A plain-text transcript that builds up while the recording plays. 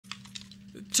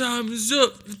The time is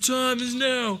up. The time is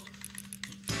now.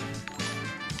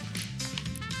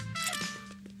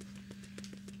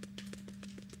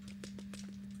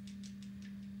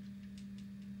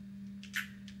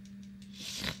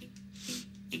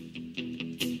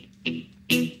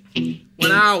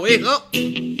 When I wake up.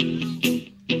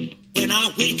 When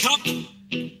I wake up,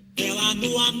 well, I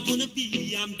know I'm gonna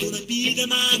be the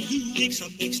man who wakes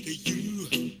up next to you.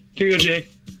 Here you go, Jay.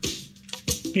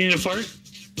 You need a fart?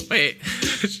 Wait.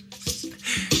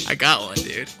 I got one,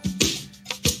 dude.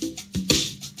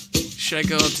 Should I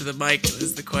go up to the mic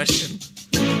is the question.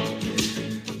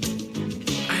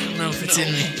 I don't know if it's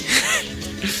in me.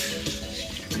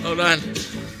 Hold on.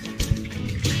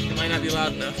 It might not be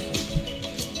loud enough.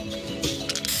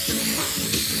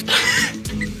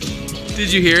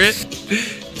 Did you hear it?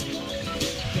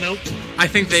 Nope. I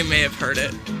think they may have heard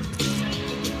it.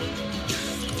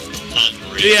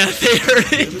 Unreal. Yeah, they heard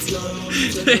it.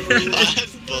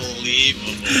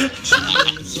 Unbelievable.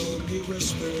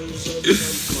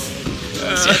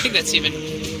 See, I think that's even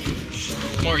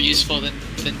more useful than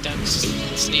ducks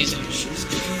sneezing.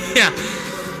 Yeah.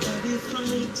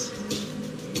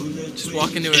 Just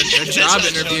walk into a job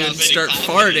interview and start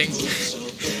farting.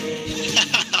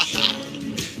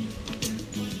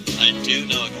 I do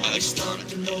know a guy that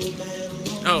can fart.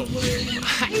 Oh,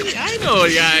 I know a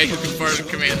guy who can fart in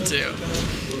command too.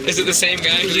 Is it the same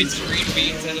guy who eats green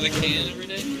beans out of the can every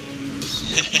day?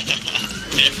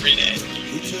 Every day.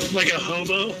 Like a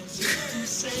hobo?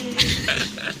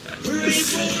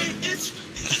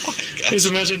 Just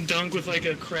imagine Dunk with like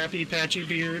a crappy patchy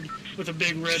beard with a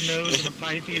big red nose and a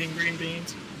pipe eating green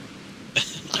beans.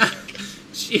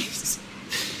 Jeez.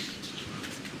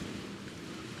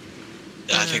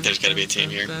 I think there's gotta be a team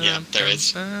here. Yeah, there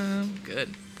is.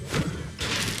 Good.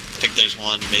 I think there's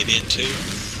one, maybe in two.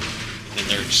 And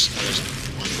there's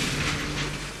one.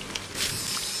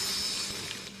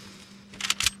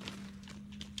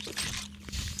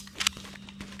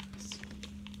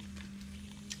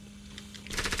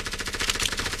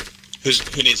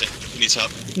 Who needs it? Who needs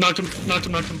help? Knocked him.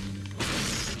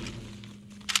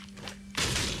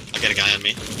 I got a guy on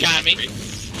me. Got me.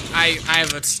 I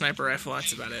have a sniper rifle,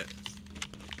 that's about it.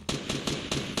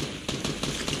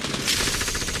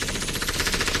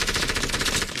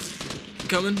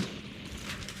 Coming.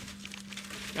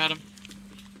 Got him.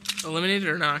 Eliminated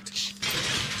or knocked?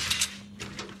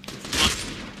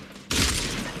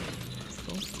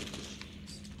 Cool.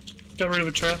 Got rid of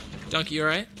a trap. Donkey, you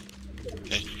alright?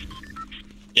 Okay.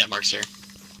 Yeah, Mark's here.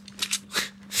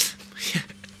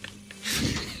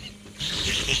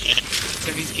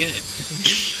 So he's good.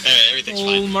 Alright, everything's Oh,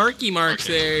 fine. Marky Mark's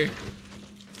there.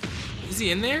 Is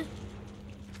he in there?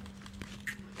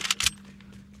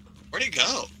 Where'd he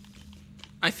go?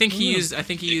 I think he used.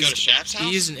 Did he go to Shap's house?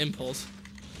 He used an impulse.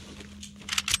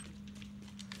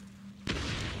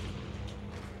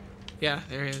 Yeah,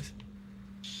 there he is.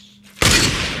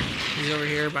 He's over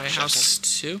here by house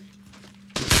 2.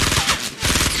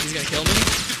 He's gonna kill me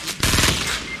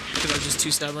because I was just too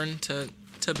stubborn to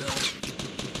build.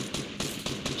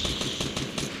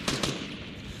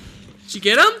 Did you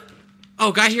get him?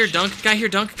 Oh, guy here, dunk. Guy here,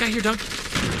 dunk. Guy here, dunk.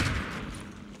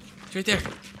 He's right there.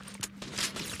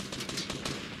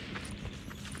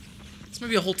 This might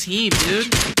be a whole team,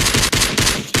 dude.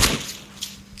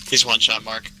 He's one shot,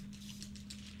 Mark.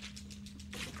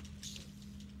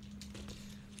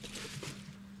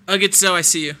 It's so I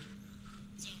see you.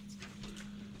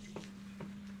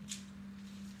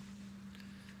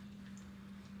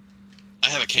 I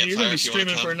have a You're campfire gonna be if you want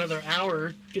streaming to for come. another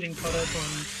hour, getting caught up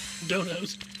on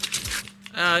donos.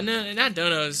 No, not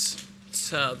donos.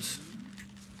 Subs.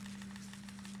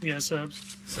 Yeah,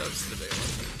 subs. Subs the big one.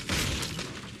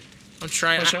 I'm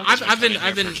trying. Push up? I've been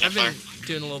Campfire.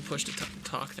 doing a little push to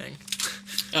talk thing.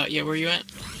 Yeah, where you at?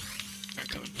 Alright,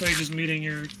 coming. So you're just meeting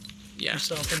Yeah.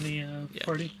 yourself in the Yeah.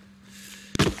 party.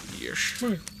 Yeesh.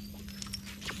 Hmm.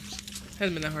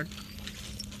 Hasn't been that hard.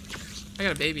 I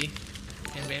got a baby.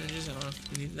 And bandages. I don't know if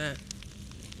you need that.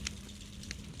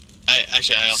 I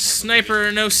also have a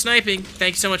Sniper, no sniping.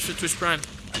 Thank you so much for Twitch Prime.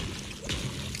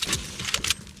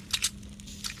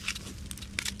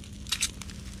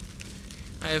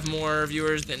 I have more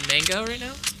viewers than Mango right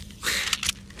now.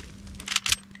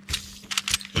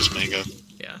 Who's Mango?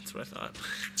 Yeah, that's what I thought.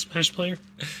 Smash player.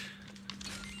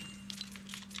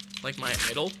 Like my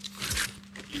idol.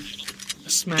 A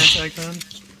Smash icon.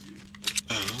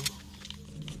 Oh.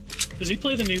 Does he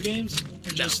play the new games?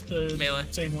 Or just the Melee.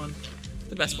 same one?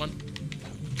 The best one.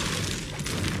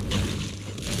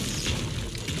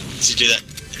 Does he do that?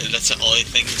 That's the only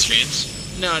thing he streams?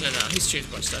 No. He streams a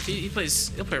bunch of stuff.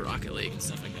 He'll play Rocket League and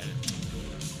stuff like that.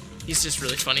 He's just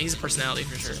really funny. He's a personality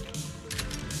for sure.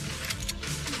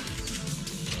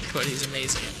 But he's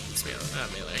amazing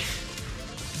at melee.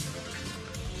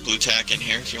 Blue tack in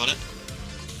here if you want it.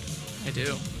 I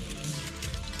do.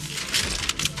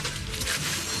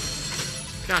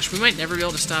 Gosh, we might never be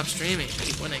able to stop streaming.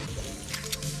 Keep winning.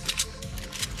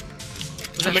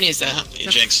 How many is that? You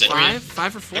jinxed it.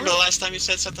 5 or 4? Remember the last time you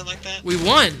said something like that? We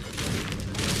won.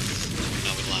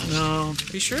 No, we lost. No,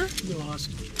 Are you sure? we lost.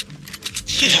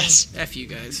 Yes. F you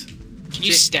guys. Can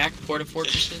you stack Porta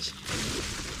Fortresses?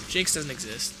 Jinx doesn't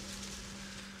exist.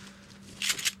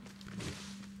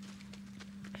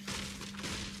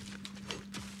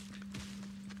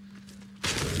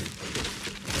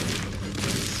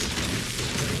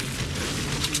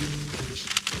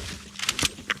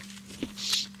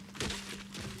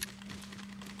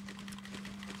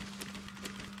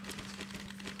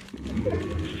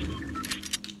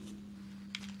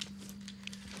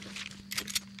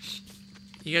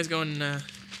 You guys going, what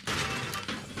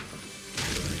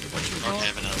you Or call it?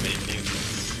 have another menu.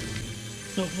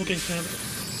 No, okay, fab.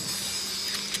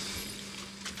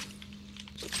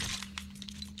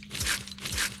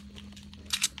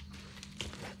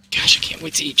 Gosh, I can't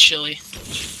wait to eat chili.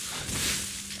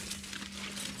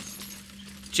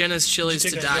 Jenna's chilies Did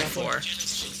to you take die a drop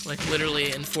for. Like,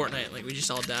 literally in Fortnite. Like, we just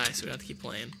all die, so we don't have to keep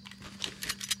playing.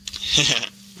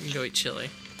 We can go eat chili.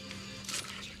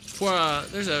 For,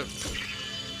 there's a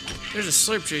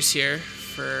slurp juice here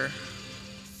for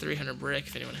 300 brick,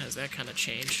 if anyone has that kind of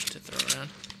change to throw around.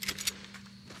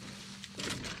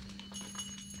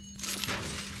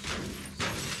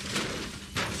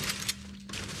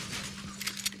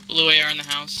 Blue AR in the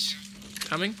house.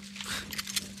 Coming?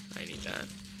 I need that.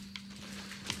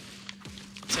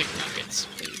 I'll take nuggets,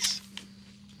 please.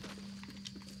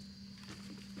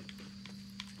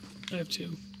 I have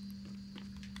 2.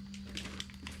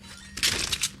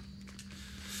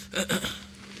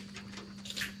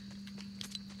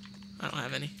 I don't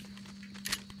have any.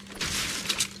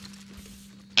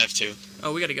 I have 2.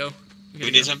 Oh, we gotta go. We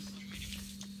need some?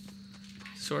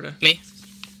 Sorta. Me?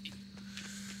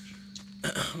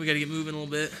 We gotta get moving a little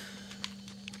bit.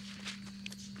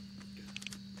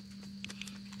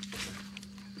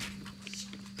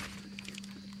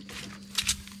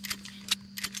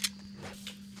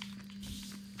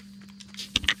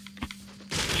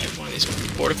 I have one of these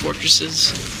Porta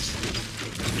Fortresses.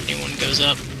 If anyone goes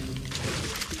up.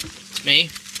 It's me.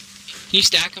 Can you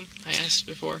stack them? I asked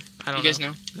before. I don't You guys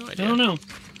know? No I idea. don't know.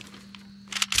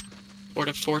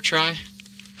 Porta 4 try.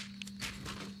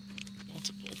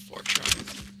 Multiple 4 try.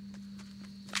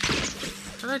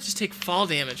 How did I just take fall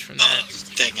damage from Oh,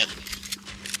 that? dang it.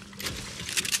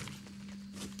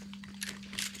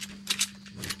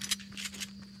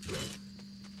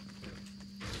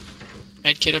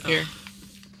 Med kit up here.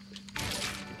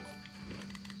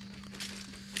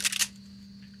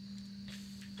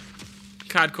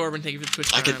 COD Corbin, thank you for the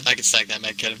Twitch I Prime. could stack that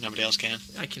med kit if nobody else can.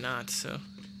 I cannot, so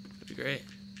that'd be great.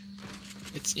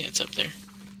 It's up there.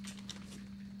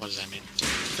 What does that mean?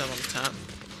 It's up on the top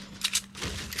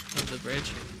of the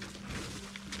bridge.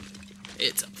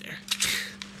 It's up there.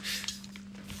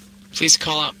 Please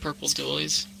call out purple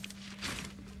dualies.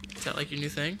 Is that like your new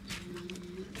thing?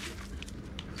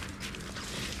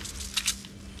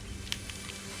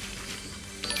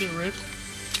 Get ripped.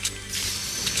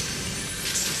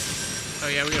 Oh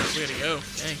yeah, we gotta go.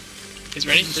 Dang. Is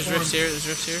ready? There's rifts here. There's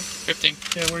rifts here. Drifting.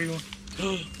 Yeah, where are you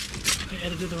going? I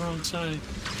edited the wrong side.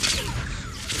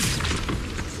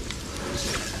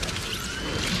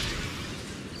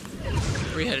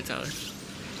 Where you headed, Tyler?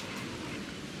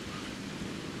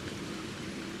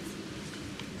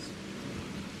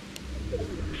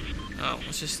 Oh,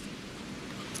 let's just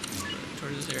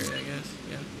towards this area, I guess.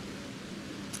 Yeah.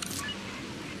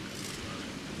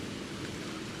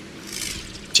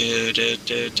 Do, do,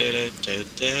 do, do, do, do,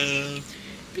 do.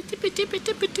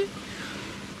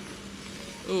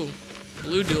 Ooh,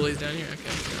 blue dualies down here.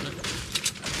 Okay, got it.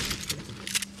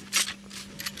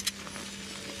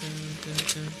 Dun,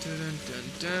 dun, dun, dun,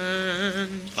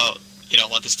 dun. Oh, you don't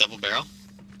want this double barrel?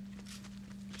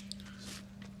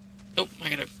 Oh, I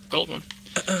got a gold one.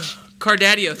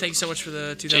 Cardaddio, thank you so much for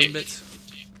the 2,000 Gee. bits.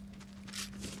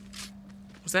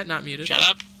 Was that not muted? Shut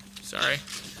up. Sorry.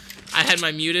 I had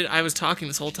my muted. I was talking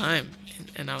this whole time,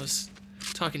 and I was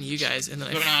talking to you guys, and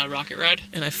then Going on a rocket ride?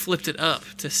 I flipped it up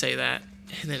to say that,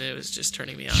 and then it was just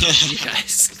turning me on to you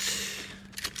guys.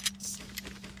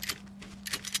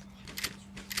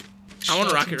 I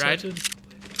want a rocket ride. Tilted.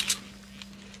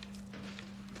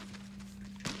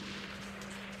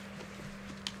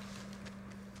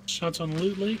 Shots on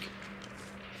Loot Lake.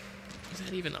 Is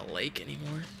that even a lake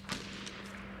anymore?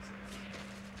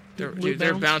 Dude,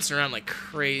 they're bouncing around like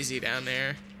crazy down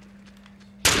there.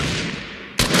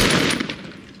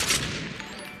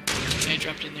 I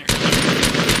dropped in there.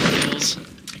 Kills.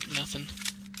 Like nothing.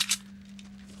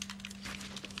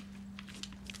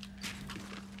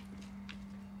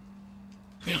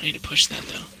 We don't need to push that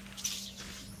though.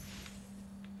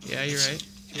 Yeah, you're right.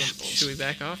 Should we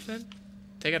back off then?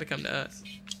 They gotta come to us.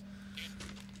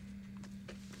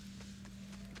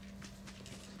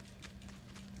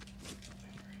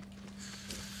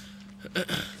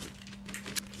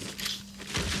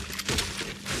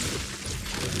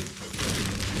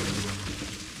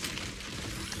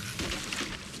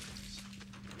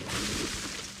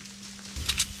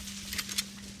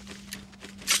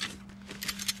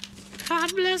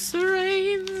 God bless the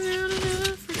rain out of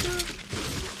Africa.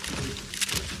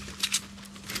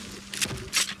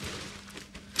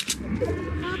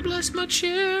 I bless my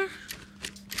chair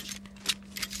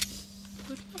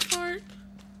with my heart.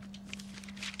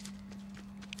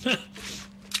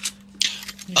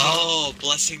 Oh,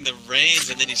 blessing the rains,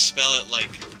 and then you spell it like...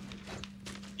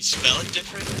 You spell it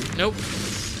different? Nope.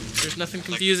 There's nothing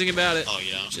confusing about it. Oh,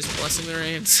 yeah. Just blessing the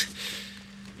rains.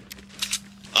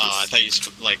 Oh, I thought you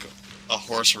spelled like a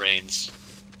horse reigns.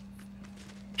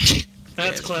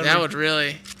 That's Yeah, clever. That would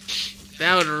really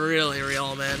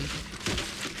reel them in.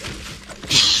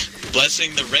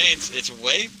 Blessing the rains, it's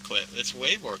way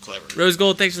more clever. Rose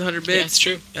Gold, thanks for the 100 bits. Yeah, it's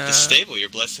true. The stable, you're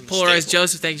blessing the Polarized stable.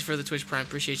 Joseph, thanks for the Twitch Prime.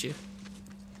 Appreciate you.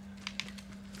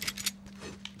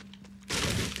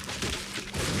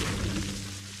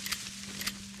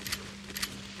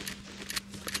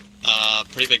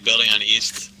 Pretty big building on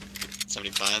East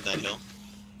 75, that hill.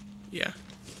 Yeah.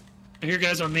 I hear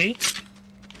guys on me.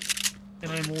 And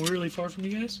I'm really far from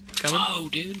you guys. Coming. Oh,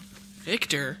 dude.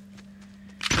 Victor.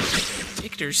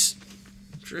 Victor's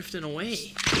drifting away.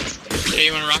 Hey,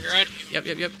 you want a rocket ride?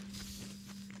 Yep.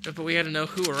 But we gotta know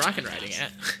who we're rocket riding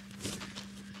at.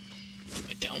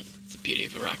 I don't. It's the beauty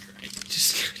of a rocket ride.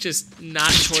 Just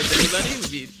not towards anybody would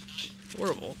be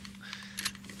horrible.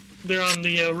 They're on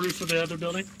the roof of the other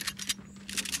building.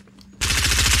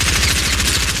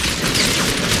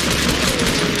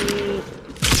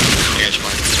 I got you,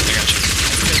 Mark. I got you.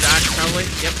 Gonna dodge probably.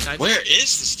 Yep. Died. Where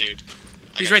is this dude?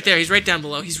 He's right there. He's right down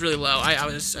below. He's really low. I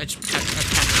just He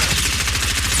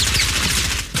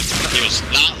was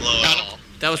not low at all.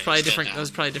 that was probably a He's dead different. now. That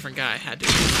was probably a different guy. Had to.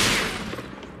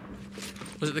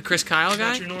 Was it the Chris Kyle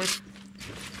guy? Got your north.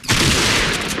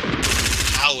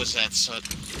 How was that so...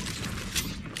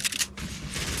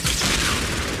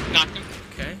 Knocked him.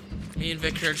 Okay. Me and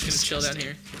Victor are just gonna chill down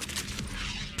here.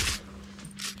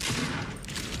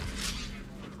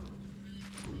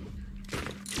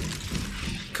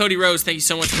 Cody Rose, thank you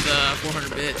so much for the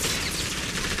 400 bits.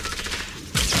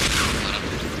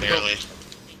 Barely.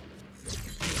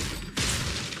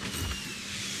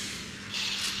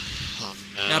 Oh,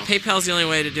 no. Now PayPal's the only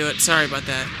way to do it. Sorry about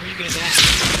that. Where are you guys at?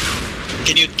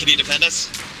 Can you defend us?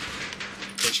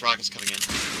 There's rockets coming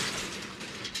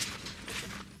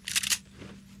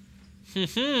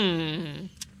in.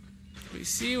 We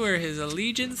see where his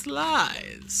allegiance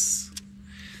lies.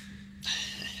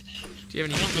 Do you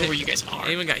have I any? don't know where you guys are.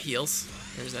 Anyone got heals?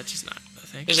 Or is that just not a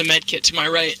thing? There's a med kit to my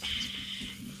right,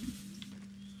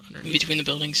 in Underneath. between the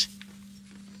buildings.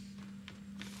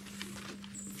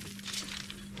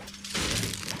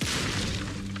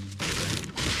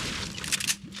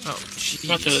 Oh, I'm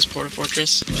gonna throw this porta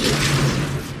fortress.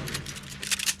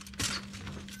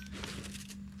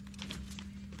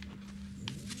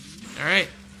 All right,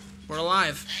 we're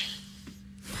alive.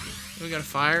 We got a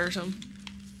fire or something?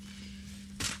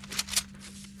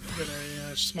 Got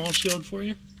a small shield for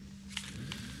you.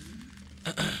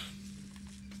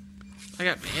 I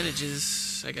got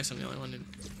bandages. I guess I'm the only one who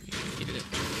needed it.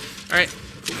 All right.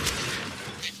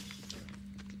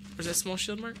 Where's that small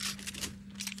shield mark?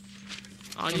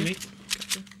 On you. me.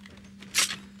 Gotcha.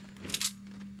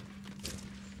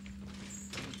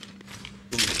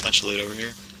 Bunch of loot over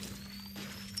here.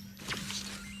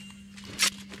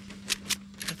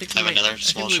 I think I have we might, another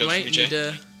small I think we shield for might you, Jay. need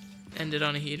to end it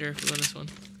on a heater if we win this one.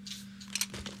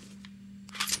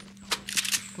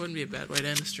 Wouldn't be a bad way to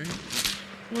end the stream.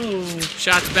 Whoa.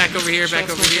 Shots back over here, back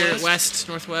Shots over here, northwest. west,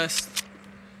 northwest.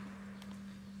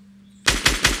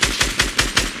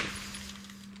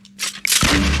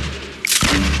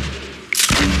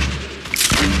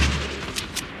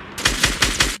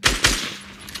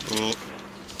 Ooh.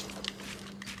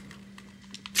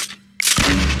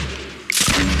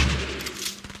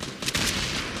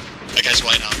 That guy's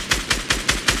white out.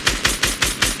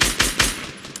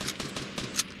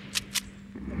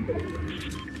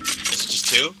 Is it just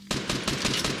two?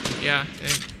 Yeah.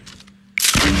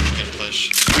 Good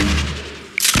push.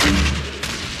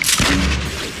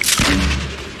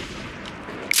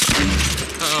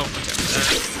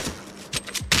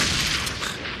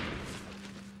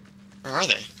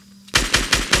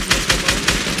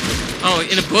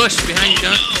 in a bush behind you,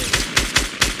 Dunk.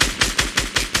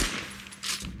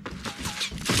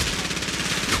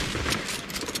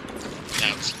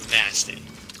 That was nasty.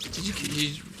 Did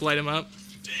you light him up?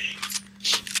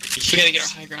 We gotta get our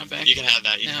high ground back. You can have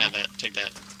that. You No. can have that. Take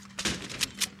that.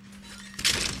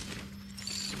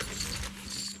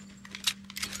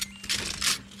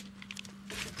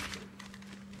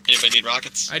 Anybody need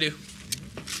rockets? I do.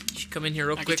 You should come in here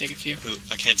real I can quick. take a few. Ooh,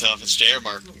 I can't tell if it's Jay or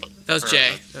Mark. That was or,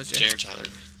 Jay. That was Jay. Jay or Tyler.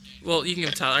 Well, you can give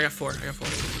it to Tyler. I got 4.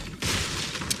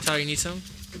 Tyler, you need some?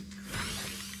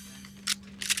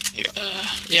 Here you go.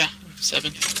 Yeah,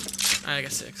 7. I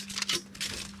got 6.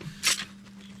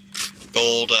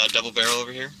 Gold double barrel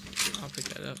over here. I'll pick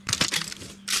that up.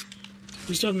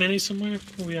 We still have minis somewhere?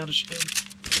 Or are we out of shield?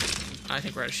 I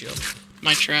think we're out of shield.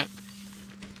 My trap.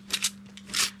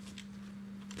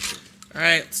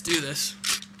 Alright, let's do this.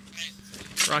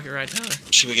 Rocket ride, Tyler.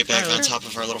 Should we get back Tyler. on top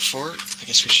of our little fort? I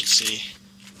guess we should see.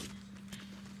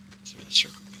 See where the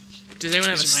circle goes. Does anyone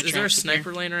have These are my is there a traps up here.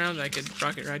 sniper laying around that I could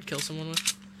rocket ride kill someone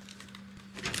with?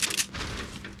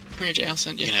 Come here, Jay. I'll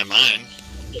send You you. can have mine.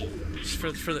 Just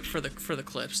for the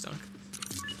clips, Dunk.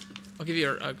 I'll give you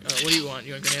a what do you want?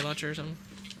 You want a grenade launcher or something?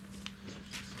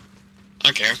 I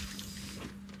don't care.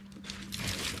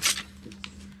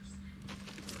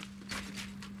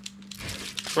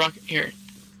 Rocket here.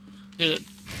 There's a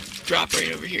drop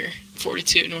right over here.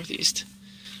 42 northeast.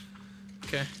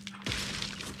 Okay.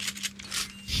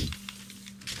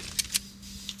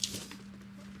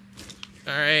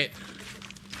 Alright.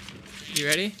 You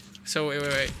ready? So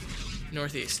wait.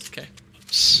 Northeast, okay.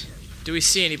 Do we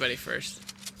see anybody first?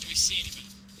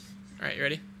 Alright, you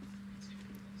ready?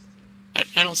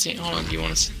 I don't see it. Hold on. Do you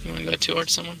want to go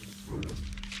towards someone?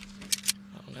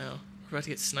 I don't know. We're about to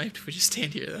get sniped if we just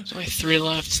stand here though. There's only 3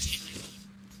 left.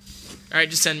 Alright,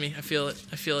 just send me. I feel it.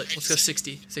 Let's go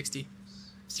 60.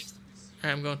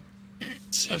 Alright, I'm going.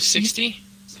 Oh, 60?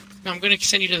 No, I'm going to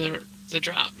send you to the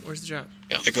drop. Where's the drop?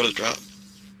 I go to the drop.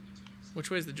 Which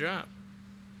way's the drop?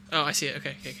 Oh, I see it.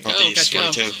 Okay. Northeast,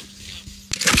 gotcha. 42.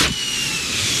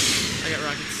 I got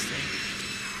rockets.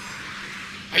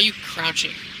 Are you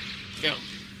crouching? Go.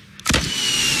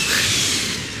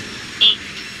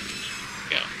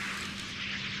 Go.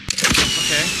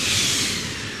 Okay.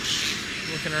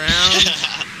 Looking around.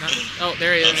 Oh,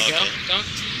 there he is. Okay. Go. Dunk.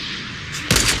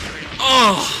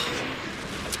 Oh!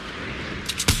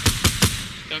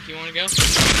 Dunk, you want to go?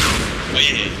 Oh,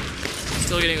 yeah.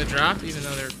 Still getting the drop, even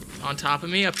though they're on top of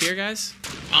me up here, guys.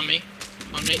 On me.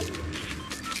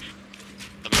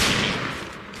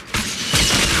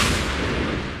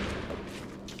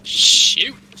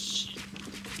 Shoot.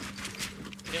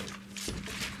 Yep.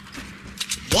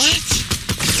 What?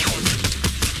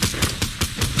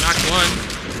 Knocked one.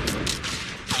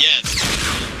 Yes.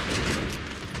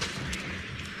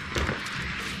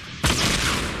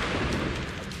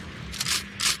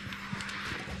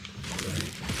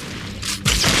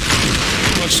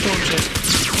 What storm jet?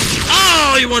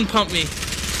 Oh, he one pumped me.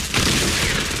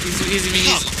 He's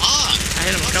Come on. I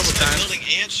hit him a couple times. Building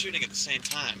and shooting at the same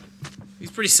time. He's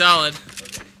pretty solid.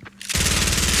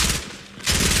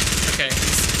 Okay.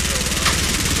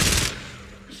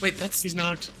 Wait, that's... He's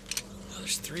knocked. Oh,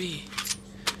 there's 3.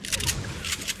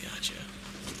 Gotcha.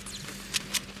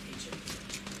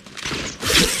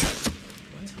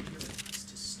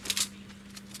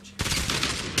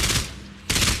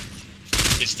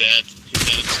 He's dead. He's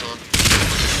dead in the storm.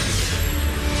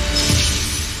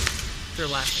 They're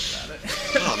laughing about it.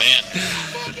 Oh, man.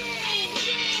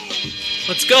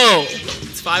 Let's go!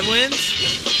 It's 5 wins?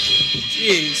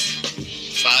 Jeez.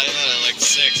 5 out of like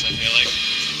 6, I feel like.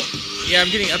 Yeah, I'm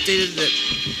getting updated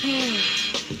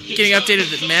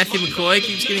that Matthew McCoy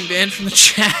keeps getting banned from the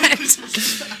chat.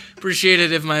 Appreciate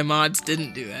it if my mods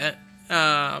didn't do that.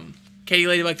 Katie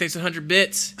Ladybug thanks 100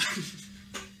 bits.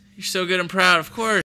 You're so good and proud, of course.